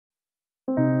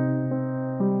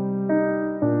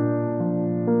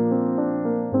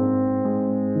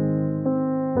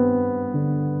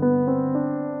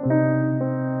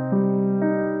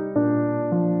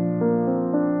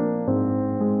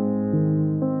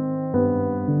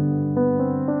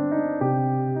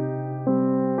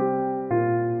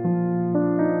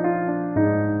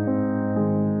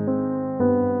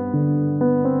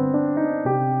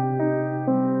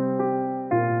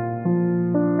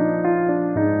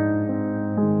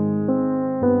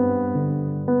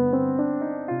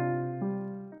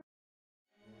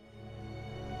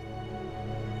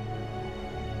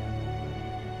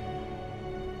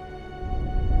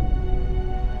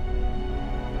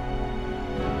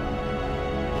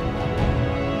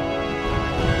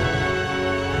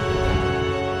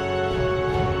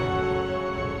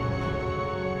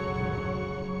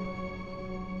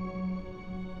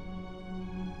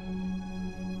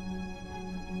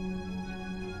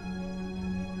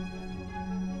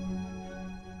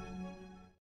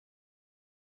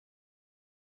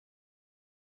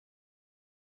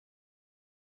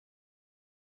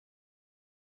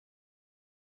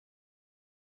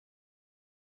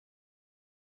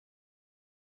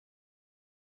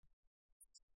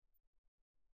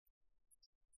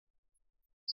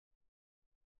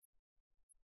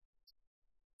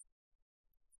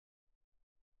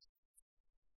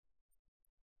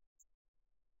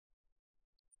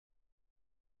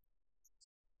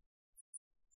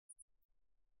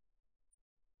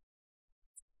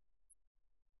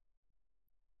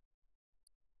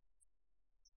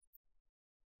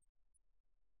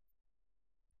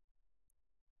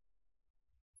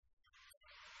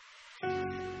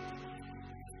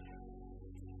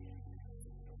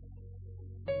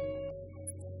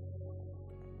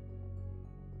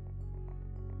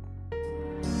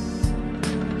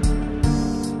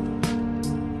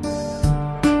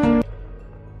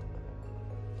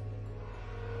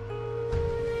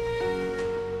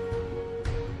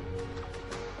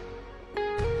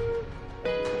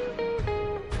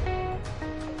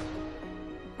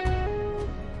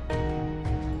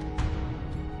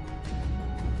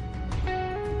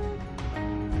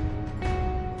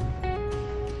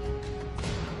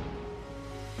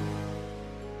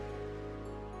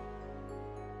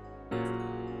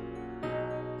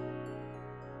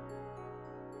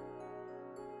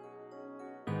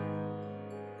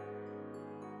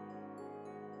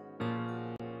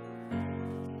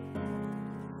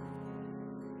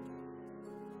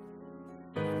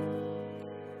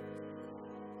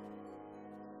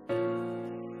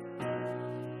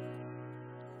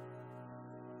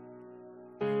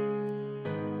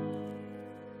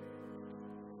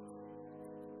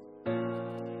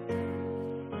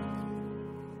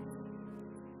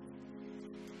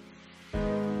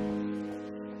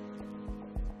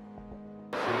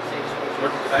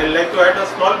But I like to add a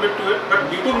small bit to it. But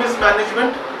due to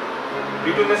mismanagement,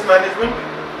 you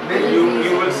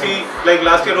will see, like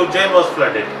last year Ujjain was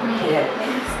flooded.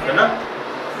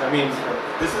 I mean,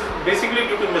 this is basically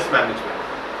due to mismanagement.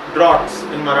 Droughts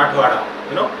in Marathwada,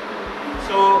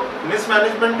 So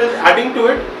mismanagement is adding to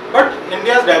it. But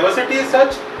India's diversity is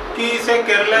such कि say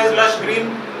Kerala is lush green,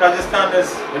 Rajasthan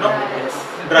is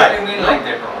dry. Like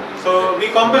that only. So we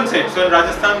compensate. So in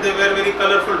Rajasthan they wear very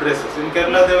colorful dresses. In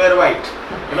Kerala they wear white,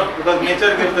 because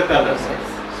nature gives the colors.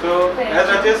 So as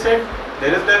Rajesh said,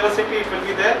 there is diversity. It will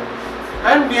be there,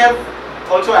 and we have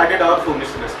also added our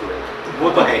foolishness to it. वो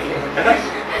तो है ही, है ना?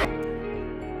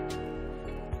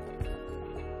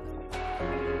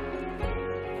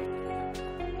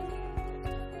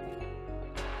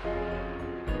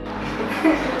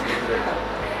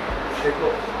 देखो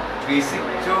basic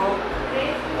जो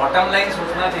bottom line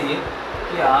सोचना चाहिए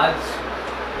कि आज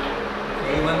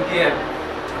ह्यूमन के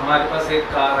हमारे पास एक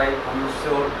कार आई, हम उससे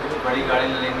और बड़ी गाड़ी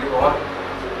ले लेंगे और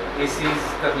एसीज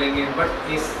कर लेंगे, बट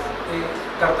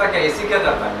करता क्या एसी क्या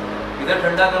करता है? इधर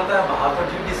ठंडा करता है, बाहर तो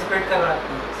हीट डिसिपेट कर रहा है,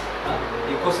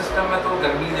 इकोसिस्टम में तो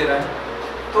गर्मी दे रहा है।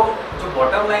 तो जो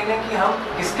बॉटम लाइन है कि हम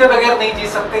किसके बगैर नहीं जी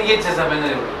सकते, ये चीज़ समझना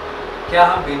जरूरी। क्या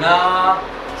हम बिना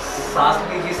सांस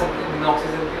नहीं जी सकते? बिना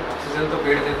ऑक्सीजन के? ऑक्सीजन तो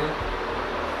पेड़ देते हैं।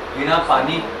 बिना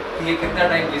पानी पिए कितना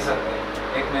टाइम जी सकते हैं?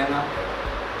 1 महीना।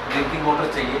 ड्रिंकिंग वाटर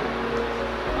चाहिए,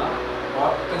 और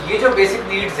तो ये जो बेसिक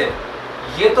नीड्स है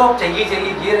ये तो चाहिए।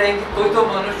 ये रहेंगी तो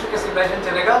मनुष्य के सिविलाइजेशन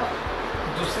चलेगा।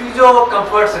 दूसरी जो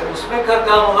कंफर्ट्स है उसमें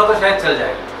काम होगा तो शायद चल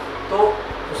जाएगा। तो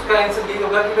उसका आंसर यही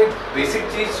होगा कि भाई बेसिक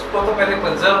चीज़ को तो पहले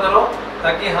कंजर्व करो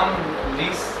ताकि हम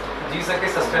जी सके,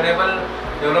 सस्टेनेबल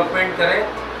डेवलपमेंट करें।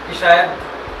 कि शायद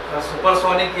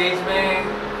सुपरसोनिक एज में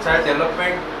शायद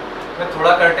डेवलपमेंट में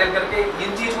थोड़ा कर्टेल करके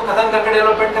इन चीज़ को खत्म करके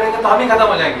डेवलपमेंट करेंगे तो हम ही खत्म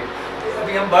हो जाएंगे।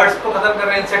 अभी हम बर्ड्स को खत्म कर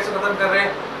रहे हैं, इंसेक्ट्स को खत्म कर रहे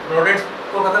हैं, रोडेंट्स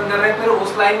को खत्म कर रहे हैं, फिर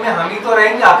उस लाइन में हम ही तो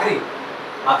रहेंगे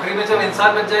आखिरी में। जब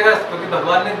इंसान बच जाएगा, क्योंकि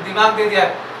भगवान ने दिमाग दे दिया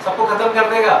है, सबको खत्म कर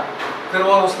देगा, फिर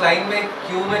वो उस लाइन में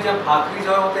क्यू में जब आखिरी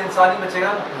जो है वो तो इंसान ही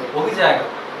बचेगा ना, वो भी जाएगा।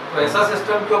 तो ऐसा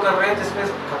सिस्टम क्यों कर रहे हैं जिसमें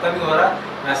खत्म ही हो रहा है?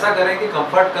 ऐसा करें कि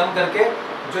कंफर्ट कम करके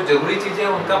जो जरूरी चीज़ें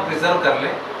हैं उनका प्रिजर्व कर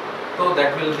लें, तो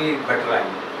that will be better.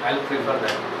 I will prefer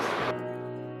that.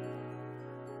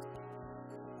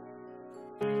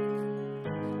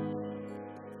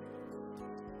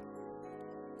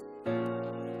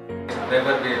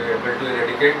 Never be able to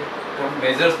eradicate.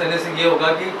 Measures देने से ये होगा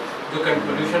कि जो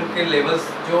पोल्यूशन के लेवल्स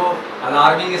जो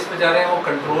अलार्मिंग इस पे जा रहे हैं वो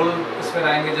कंट्रोल इस पे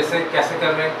लाएंगे। जैसे कैसे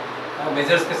कर रहे हैं,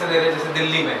 मेजर्स कैसे ले रहे हैं? जैसे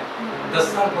दिल्ली में 10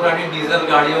 साल पुरानी डीजल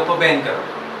गाड़ियों को बैन कर रहे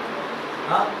हैं।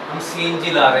 हम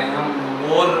CNG ला रहे हैं, हम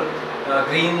मोर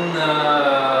ग्रीन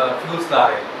फ्यूल्स ला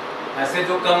रहे हैं, ऐसे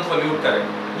जो कम पोल्यूट करें।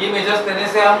 ये मेजर्स देने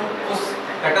से हम उस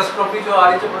कैटास्ट्रोफी जो आ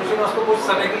रही है, जो पोल्यूशन है, उसको कुछ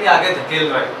समय के लिए आगे धकेल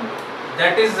रहे हैं।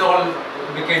 That is all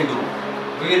we can do.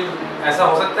 ऐसा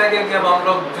हो सकता है कि अब हम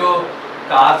लोग जो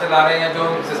कार चला रहे हैं या जो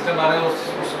सिस्टम आ रहे हैं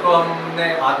उसको हमने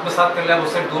आत्मसात कर लिया,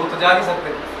 उससे दूर तो जा नहीं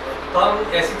सकते। तो हम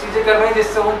ऐसी चीज़ें कर रहे हैं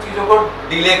जिससे उन चीज़ों को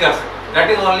डिले कर सकें।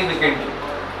 That is only we can do,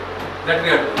 that we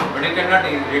are doing, but you can not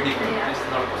eradicate, it's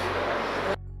not possible.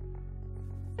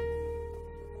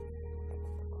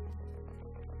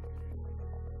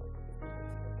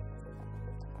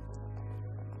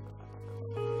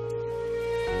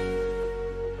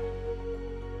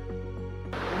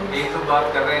 यही तो बात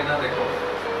कर रहे हैं ना, देखो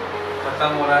खत्म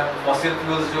हो रहा है, फॉसिल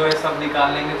फ्यूल्स जो है सब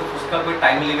निकाल लेंगे तो उसका कोई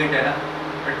टाइम लिमिट है ना।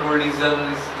 पेट्रोल डीजल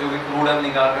जो भी क्रूड हम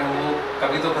निकाल रहे हैं वो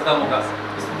कभी तो खत्म होगा,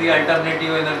 इसलिए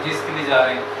अल्टरनेटिव एनर्जीज के लिए जा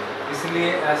रहे हैं। इसलिए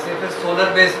ऐसे फिर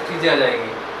सोलर बेस्ड चीज़ें आ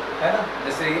जाएंगी, है ना।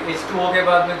 जैसे H2O के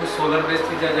बाद में कुछ सोलर बेस्ड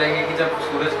चीज़ें आ जाएंगी कि जब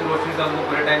सूरज की रोशनी से हमको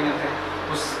पूरे टाइम मिलते हैं,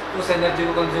 उस एनर्जी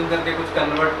को कंज्यूम करके कुछ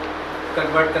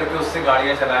कन्वर्ट करके उससे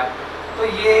गाड़ियाँ चलाएं। तो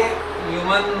ये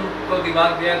ह्यूमन को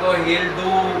दिमाग दिया तो he will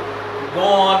do go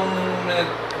on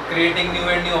creating new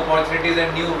opportunities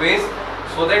and new ways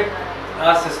so that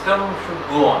our system should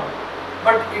go on.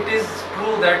 But it is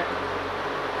true that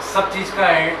सब चीज़ का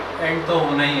एंड तो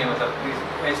होना ही है। मतलब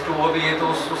H2O भी है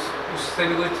तो उससे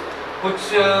भी कुछ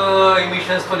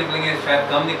इमिशंस तो निकलेंगे, शायद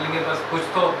कम निकलेंगे, बस कुछ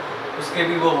तो उसके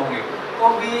भी वो होंगे।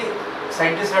 तो भी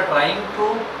scientist are trying to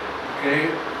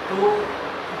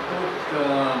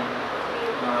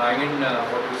I mean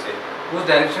what to से उस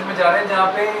डायरेक्शन में जा रहे हैं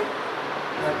जहाँ पे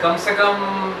कम से कम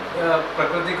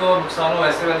प्रकृति को नुकसान हो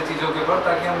ऐसे वाली चीज़ों के ऊपर,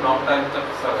 ताकि हम लॉन्ग टाइम तक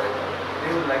सर्वाइव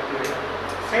करें।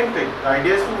 Same thing. The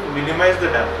idea is to minimize the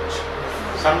damage.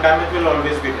 Some damage will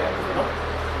always be there,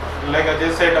 Like I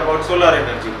just said about solar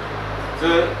energy.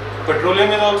 The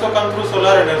petroleum has also come through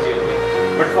solar energy,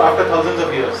 but after thousands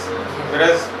of years.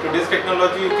 Whereas today's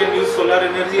technology, you can use solar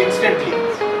energy instantly.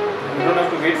 You don't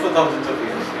have to wait for thousands of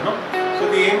years, So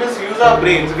the aim is use our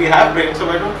brains. We have brains, so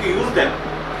why don't we use them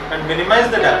and minimize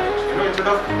the damage? You know, instead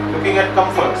of looking at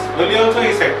comforts. Earlier also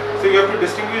he said, so you have to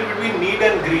distinguish between need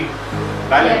and greed.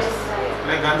 Balance. Yes.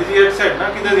 Like Gandhiji had said,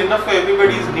 na, ki there's enough for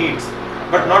everybody's needs,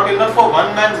 but not enough for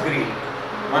one man's greed.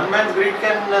 One man's greed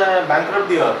can bankrupt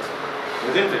the earth,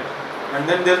 isn't it? And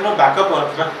then there's no backup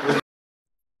earth. Na?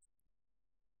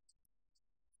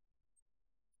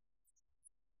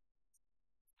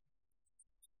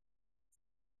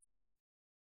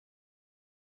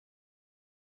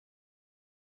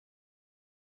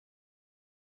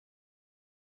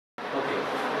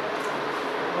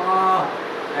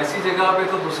 ऐसी जगह पे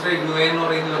तो दूसरे UN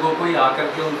और इन लोगों को ही आकर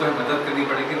के उनको मदद करनी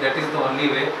पड़ेगी. That is the only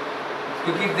way,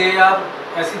 क्योंकि दे आर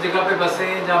ऐसी जगह पे बसे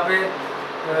हैं जहाँ पे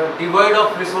divide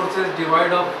of resources,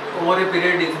 divide of over a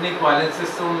period ethnic violences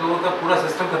से उन लोगों का पूरा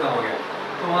सिस्टम खत्म हो गया.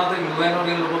 तो वहाँ तो यूएन और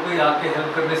इन लोगों को ही आके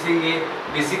हेल्प करने से ये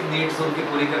बेसिक नीड्स उनकी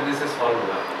पूरी करने से सॉल्व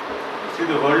होगा. See,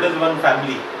 the world is one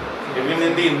family. Even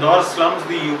in the Indore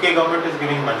slums, the UK government is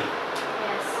giving money.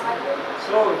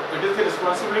 So it is the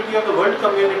responsibility of the world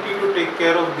community to take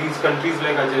care of these countries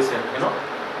like Ajay said, you know.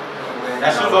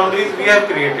 National boundaries we have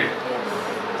created.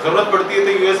 जरूरत पड़ती है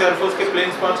तो US Air Force के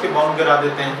planes पहुंच के bomb गिरा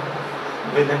देते हैं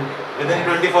within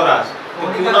 24 hours.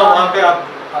 तो क्यों ना वहाँ पे आप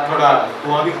थोड़ा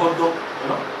कुआं भी खोल दो,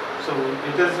 you know. So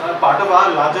it is a part of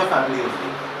our larger family only.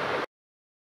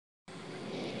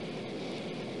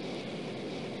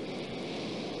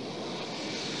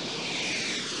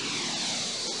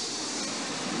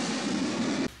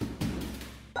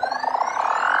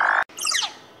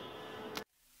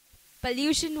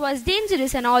 Pollution was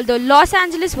dangerous, and although Los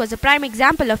Angeles was a prime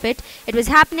example of it, it was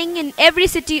happening in every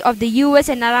city of the US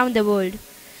and around the world.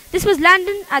 This was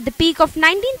London at the peak of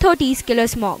 1930s killer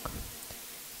smog.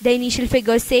 The initial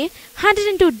figures say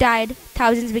 102 died,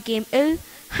 thousands became ill,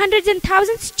 hundreds and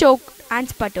thousands choked and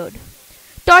sputtered.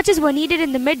 Torches were needed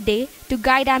in the midday to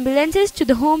guide ambulances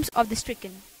to the homes of the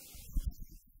stricken.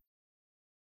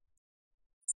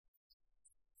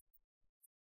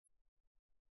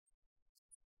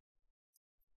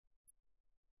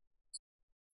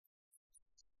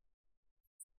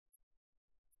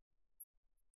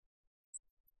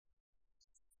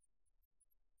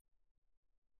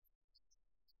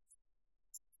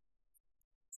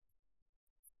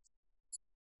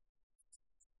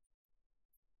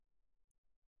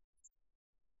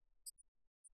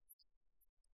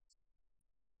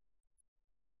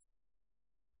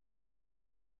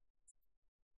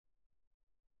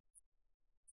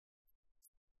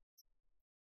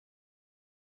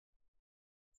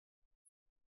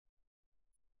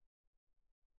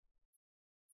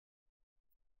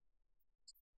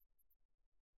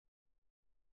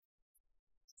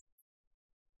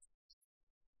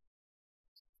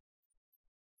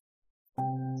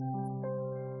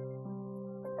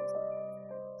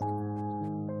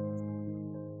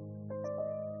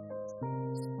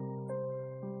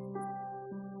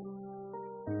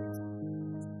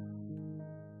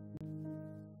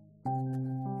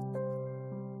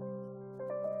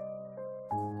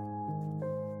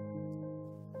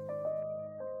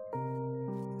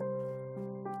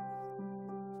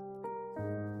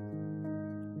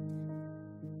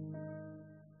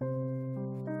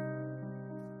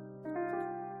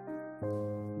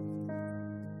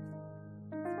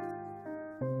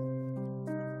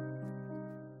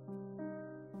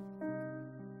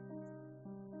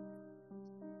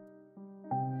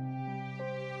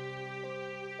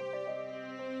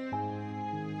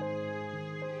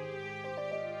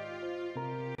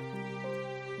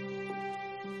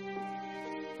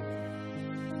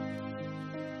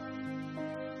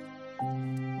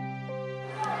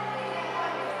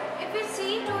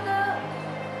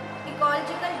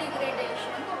 ecological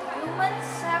degradation. Humans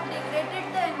have degraded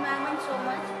the environment so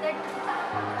much that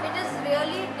it is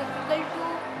really difficult to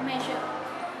measure.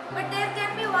 But there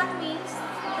can be one means,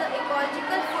 the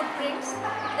ecological footprints,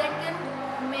 that can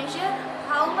measure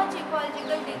how much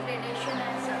ecological degradation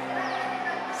has occurred.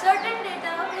 Certain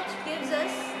data which gives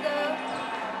us the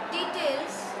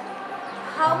details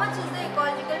how much is the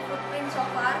ecological footprints of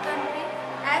our country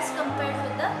as compared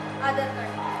with the other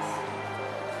countries.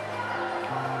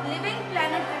 Living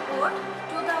Planet Report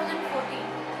 2014.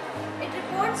 It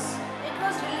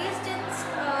was released in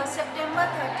September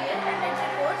 30th, and it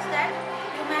reports that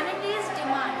humanity's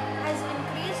demand has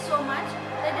increased so much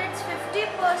that it's 50%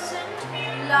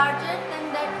 larger than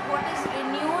that what is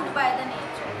renewed by the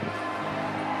nature.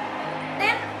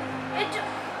 Then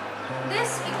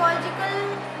this ecological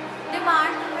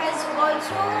demand has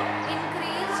also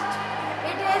increased.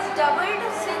 It has doubled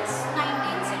since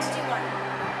 1961,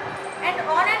 and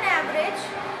on an average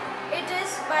it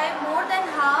is by more than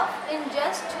half in just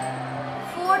just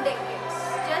 4 decades.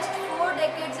 Just 4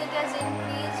 decades it has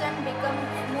increased and become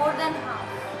more than half.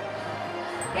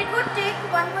 It would take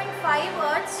 1.5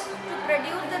 Earths to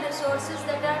produce the resources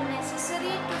that are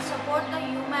necessary to support the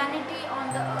humanity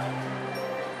on the Earth.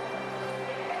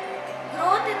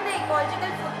 Growth in the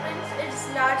ecological footprints is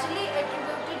largely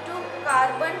attributed to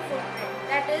carbon footprint,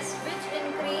 that is, which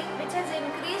has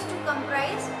increased to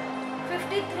comprise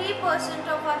 53%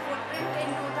 of our footprint in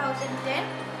 2010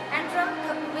 and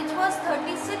which was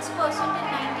 36%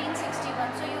 in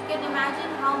 1961. So you can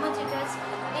imagine how much it has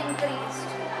increased.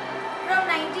 From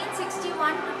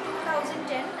 1961 to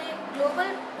 2010, the global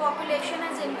population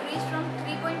has increased from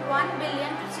 3.1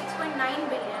 billion to 6.9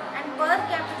 billion, and per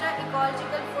capita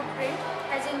ecological footprint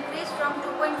has increased from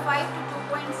 2.5 to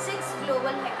 2.6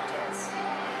 global hectares.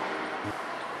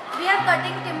 We are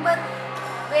cutting timber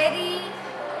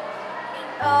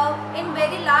in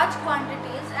very large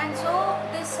quantities, and so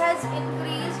this has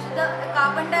increased the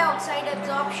carbon dioxide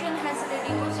absorption, has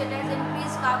reduced. It has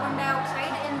increased carbon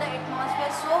dioxide in the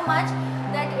atmosphere so much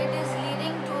that it is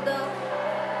leading to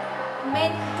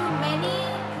many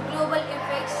global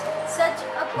effects. Such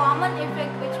a common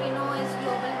effect which we know is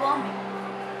global warming.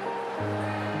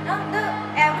 Now the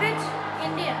average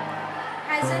Indian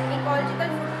has an ecological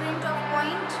footprint of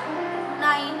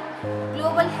 0.9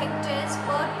 global hectares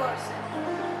per person,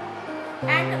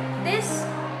 and this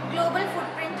global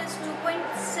footprint is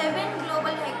 2.7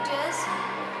 global hectares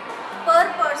per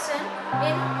person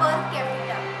in per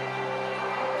capita.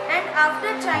 And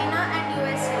after China and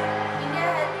USA, India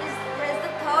has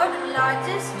the third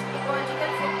largest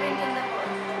ecological footprint in the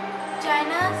world.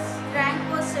 China's rank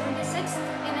was 76th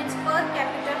in its per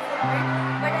capita footprint,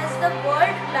 but has the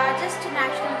world's largest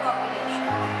national population.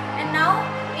 And now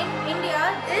in India,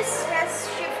 this has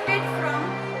shifted from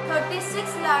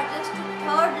 36th largest to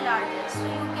third largest. So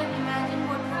you can imagine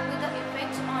what will be the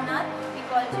effects on our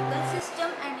ecological system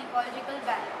and ecological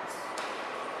balance.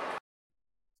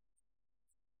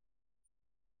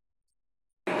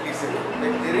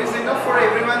 There is enough for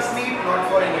everyone's need, not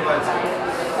for anyone's need.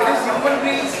 It is human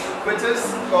beings which is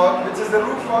the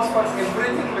root cause for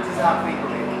everything which is happening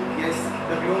today. Yes,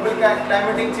 the global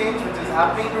climatic change which is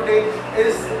happening today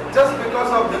is just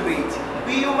because of the breach.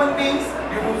 We human beings,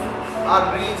 due to our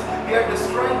breach, we are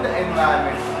destroying the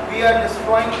environment. We are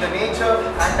destroying the nature,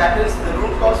 and that is the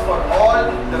root cause for all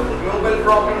the global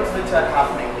problems which are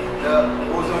happening. The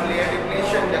ozone layer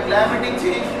depletion, the climatic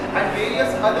change, and various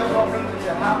other problems which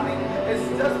are happening is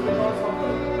just because of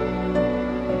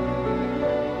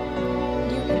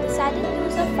Due to the sudden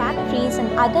use of factories and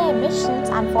other emissions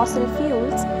and fossil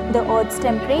fuels, the Earth's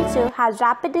temperature has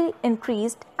rapidly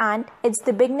increased, and it's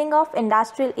the beginning of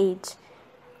industrial age.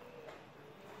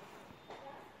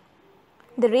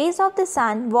 The rays of the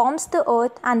sun warms the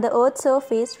earth, and the earth's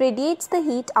surface radiates the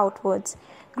heat outwards.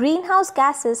 Greenhouse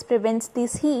gases prevents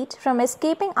this heat from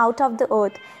escaping out of the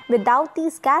earth. Without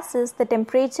these gases, the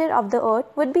temperature of the earth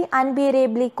would be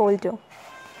unbearably colder.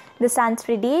 The sun's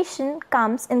radiation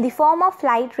comes in the form of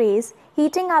light rays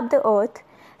heating up the earth.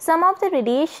 Some of the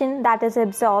radiation that is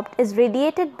absorbed is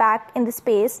radiated back in the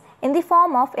space in the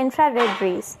form of infrared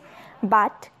rays.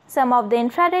 But some of the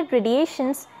infrared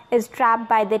radiations is trapped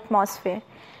by the atmosphere.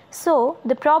 So,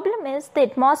 the problem is the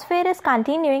atmosphere is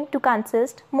continuing to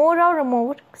consist more and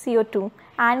more CO2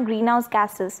 and greenhouse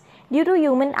gases due to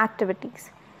human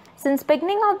activities. Since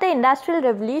beginning of the Industrial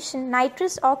Revolution,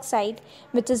 nitrous oxide,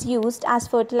 which is used as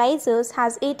fertilizers,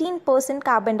 has 18%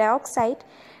 carbon dioxide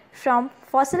from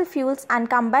fossil fuels, and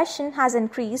combustion has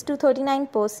increased to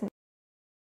 39%.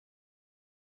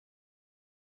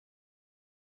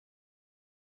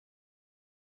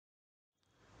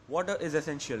 Water is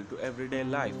essential to everyday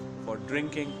life for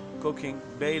drinking, cooking,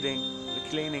 bathing,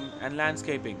 cleaning, and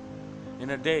landscaping.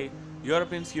 In a day,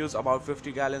 Europeans use about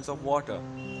 50 gallons of water.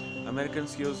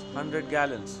 Americans use 100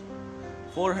 gallons.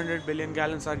 400 billion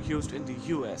gallons are used in the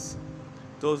US.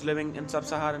 Those living in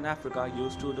sub-Saharan Africa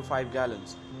use 2 to 5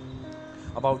 gallons.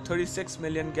 About 36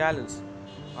 million gallons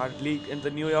are leaked in the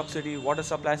New York City water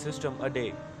supply system a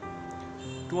day.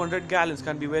 200 gallons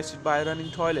can be wasted by a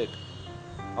running toilet.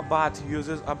 A bath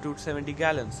uses up to 70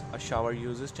 gallons. A shower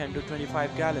uses 10 to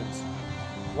 25 gallons.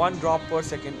 1 drop per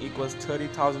second equals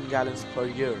 30,000 gallons per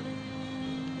year.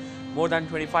 More than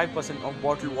 25% of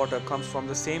bottled water comes from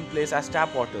the same place as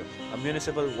tap water, a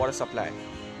municipal water supply.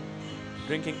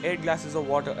 Drinking 8 glasses of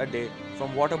water a day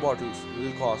from water bottles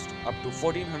will cost up to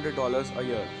 $1,400 a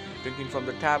year. Drinking from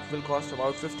the tap will cost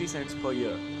about 50 cents per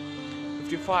year.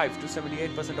 55 to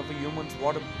 78% of a human's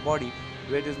water body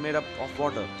weight is made up of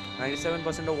water.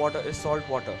 97% of water is salt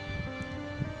water.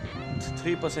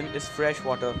 3% is fresh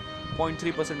water.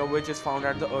 0.3% of which is found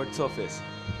at the Earth's surface.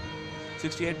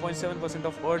 68.7%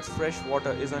 of Earth's fresh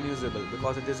water is unusable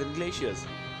because it is in glaciers.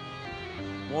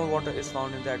 More water is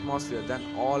found in the atmosphere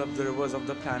than all of the rivers of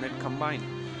the planet combined.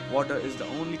 Water is the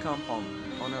only compound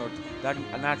on Earth that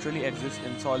naturally exists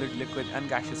in solid, liquid and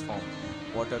gaseous form.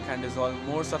 Water can dissolve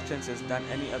more substances than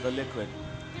any other liquid.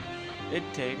 It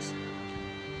takes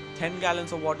 10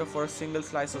 gallons of water for a single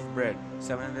slice of bread,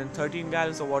 713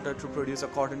 gallons of water to produce a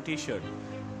cotton t-shirt,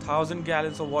 1000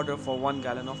 gallons of water for 1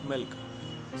 gallon of milk,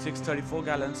 634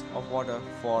 gallons of water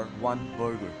for one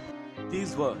burger.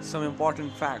 These were some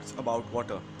important facts about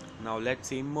water. Now let's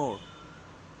see more.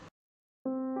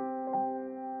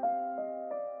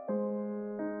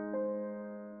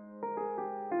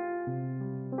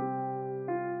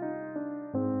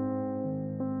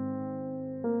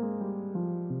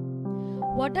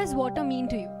 What does water mean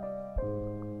to you?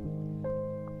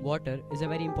 Water is a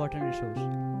very important resource,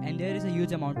 and there is a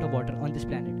huge amount of water on this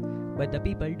planet, but the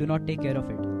people do not take care of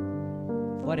it.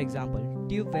 For example,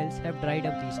 tube wells have dried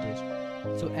up these days,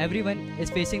 so everyone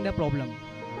is facing the problem.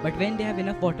 But when they have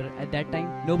enough water at that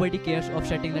time, nobody cares of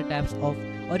shutting the taps off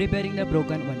or repairing the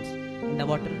broken ones, and the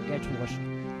water gets washed.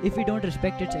 If we don't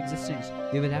respect its existence,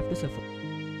 we will have to suffer.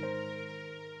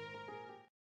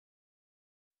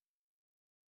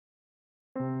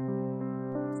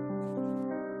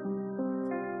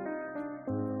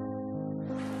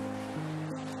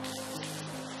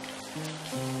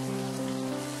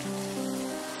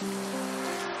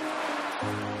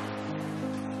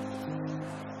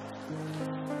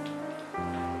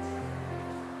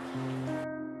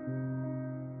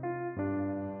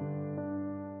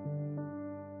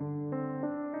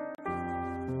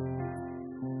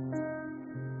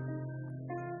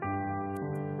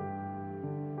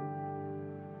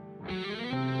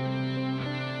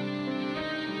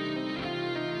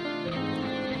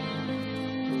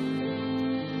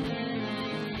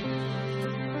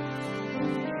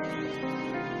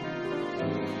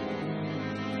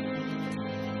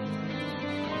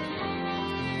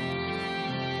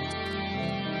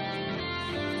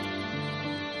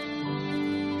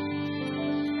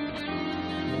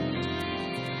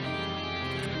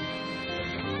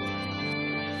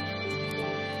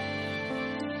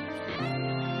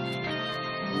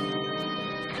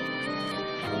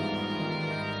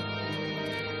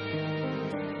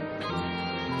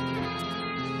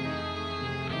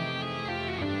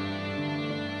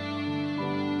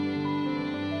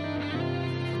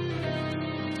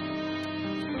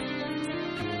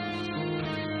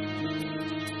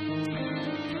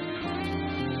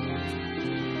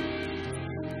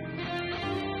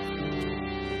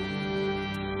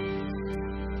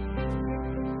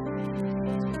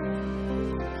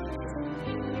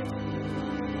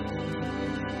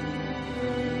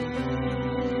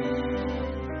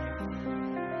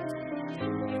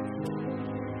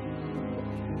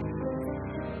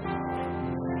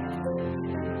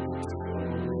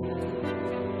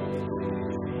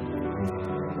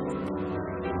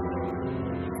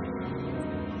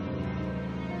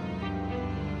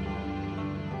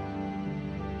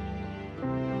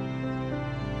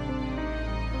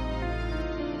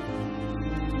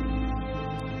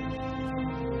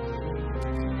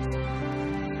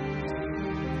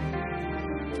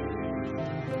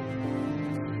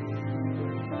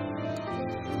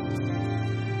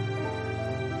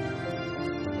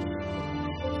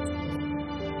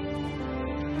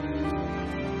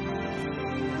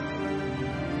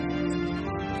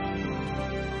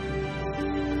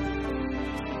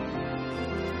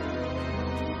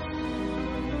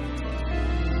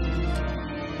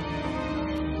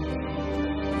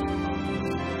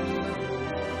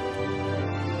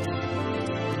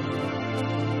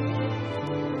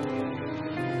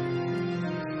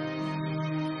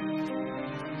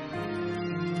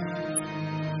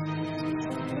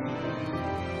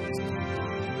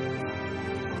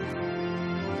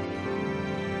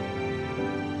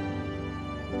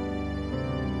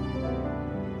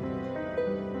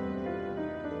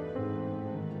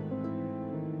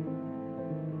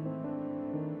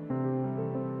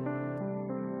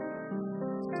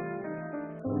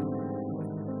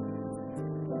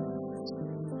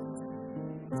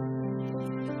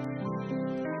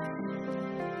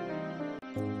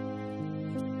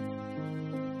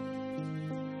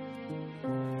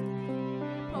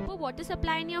 Water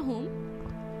supply in your home?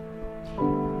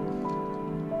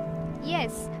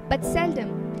 Yes, but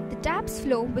seldom. The taps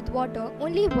flow with water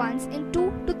only once in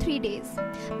 2 to 3 days.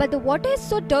 But the water is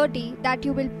so dirty that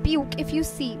you will puke if you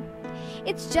see.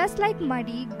 It's just like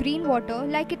muddy, green water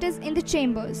like it is in the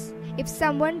chambers. If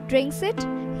someone drinks it,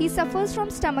 he suffers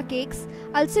from stomach aches,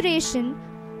 ulceration,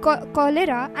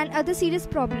 cholera and other serious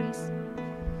problems.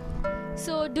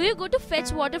 So, do you go to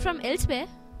fetch water from elsewhere?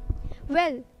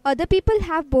 Well, other people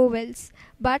have bowels,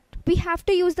 but we have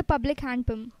to use the public hand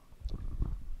pump.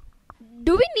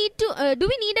 Do we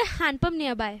need a hand pump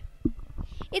nearby?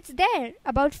 It's there,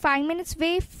 about 5 minutes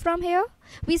away from here.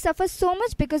 We suffer so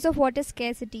much because of water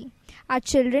scarcity. Our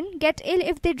children get ill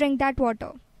if they drink that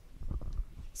water.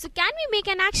 So can we make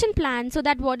an action plan so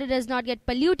that water does not get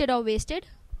polluted or wasted?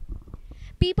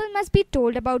 People must be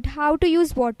told about how to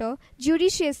use water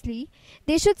judiciously.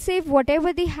 They should save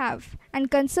whatever they have.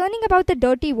 And concerning about the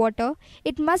dirty water,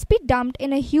 it must be dumped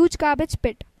in a huge garbage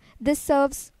pit. This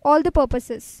serves all the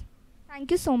purposes. Thank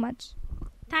you so much.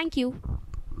 Thank you.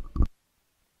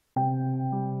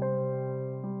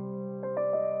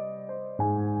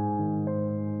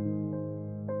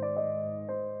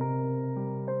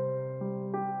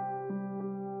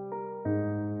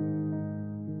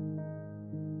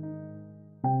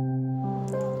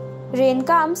 Rain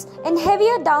comes in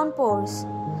heavier downpours.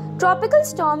 Tropical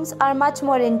storms are much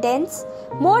more intense,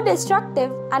 more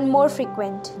destructive, and more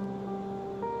frequent.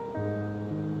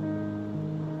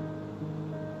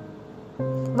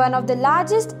 One of the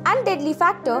largest and deadly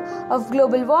factors of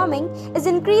global warming is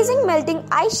increasing melting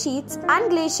ice sheets and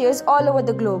glaciers all over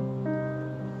the globe.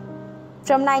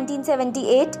 From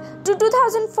 1978 to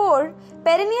 2004,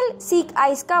 perennial sea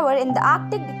ice cover in the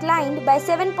Arctic declined by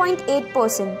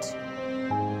 7.8%.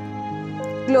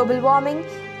 Global warming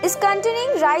is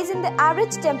continuing rise in the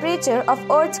average temperature of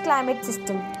Earth's climate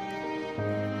system.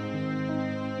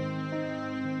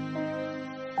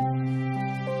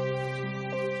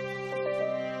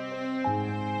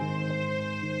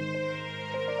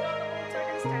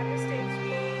 Statistics,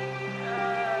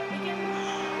 we can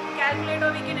calculate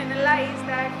or we can analyze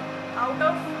that out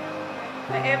of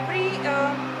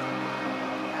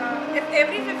if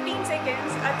every 15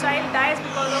 seconds a child dies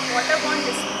because of waterborne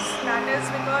disease, that is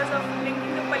because of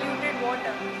drinking the polluted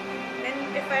water, then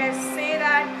if I say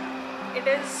that it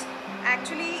is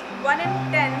actually 1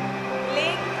 in 10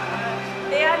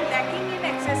 they are lacking in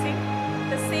accessing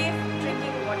the safe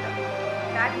drinking water.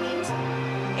 That means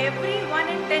every 1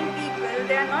 in 10 people,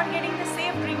 they are not getting the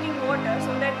safe drinking water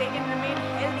so that they can remain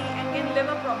healthy and can live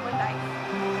a proper life,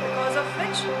 because of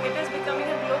which it is becoming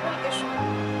a global issue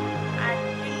and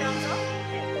in terms of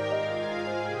health.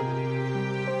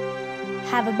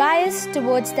 Have a bias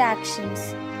towards the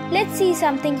actions. Let's see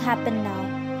something happen now.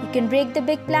 You can break the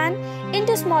big plan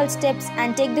into small steps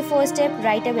and take the first step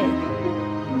right away.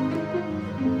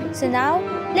 So now,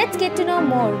 let's get to know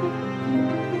more.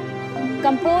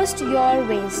 Compost your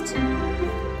waste.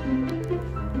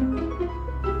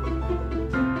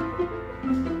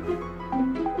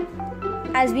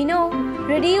 As we know,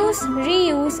 reduce,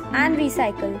 reuse and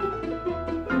recycle.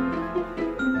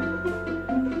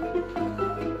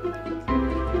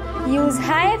 Use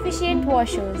high efficient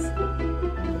washers.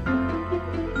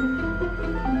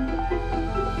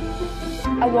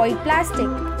 Avoid plastic.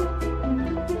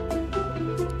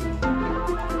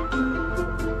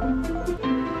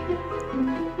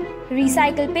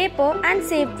 Recycle paper and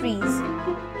save trees.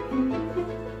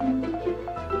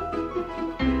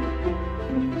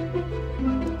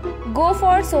 Go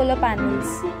for solar panels.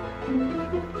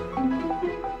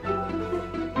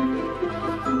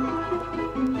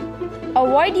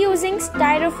 Avoid using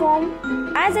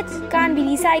styrofoam as it can't be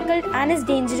recycled and is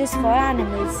dangerous for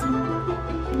animals.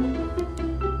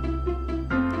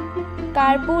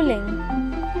 Carpooling.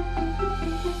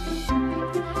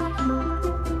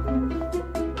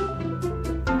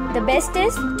 The best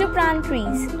is to plant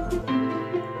trees.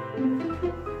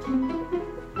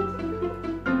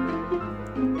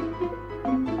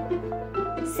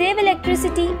 Save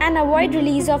electricity and avoid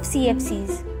release of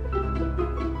CFCs.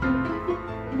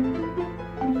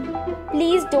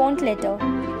 Please don't litter.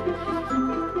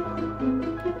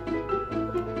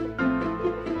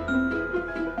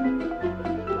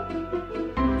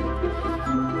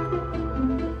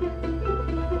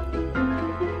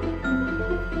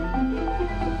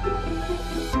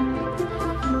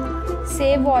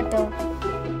 Save water.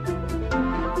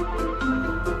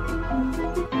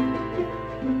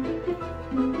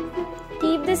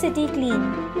 Keep the city clean.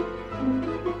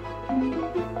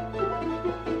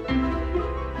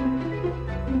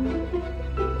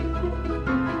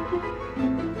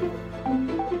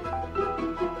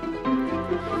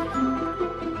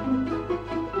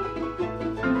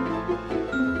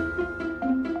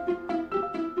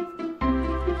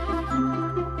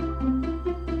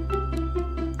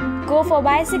 Go for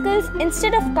bicycles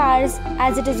instead of cars,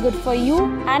 as it is good for you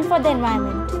and for the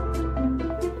environment.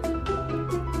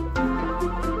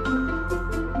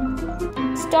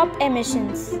 Stop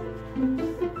emissions.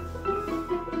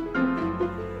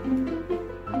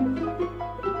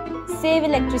 Save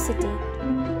electricity.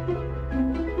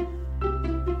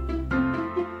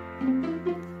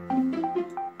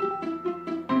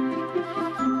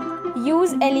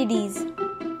 Use LEDs.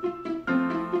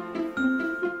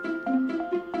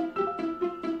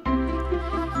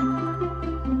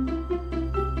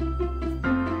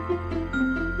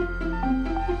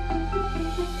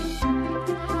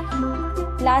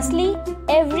 Lastly,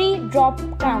 every drop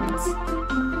counts.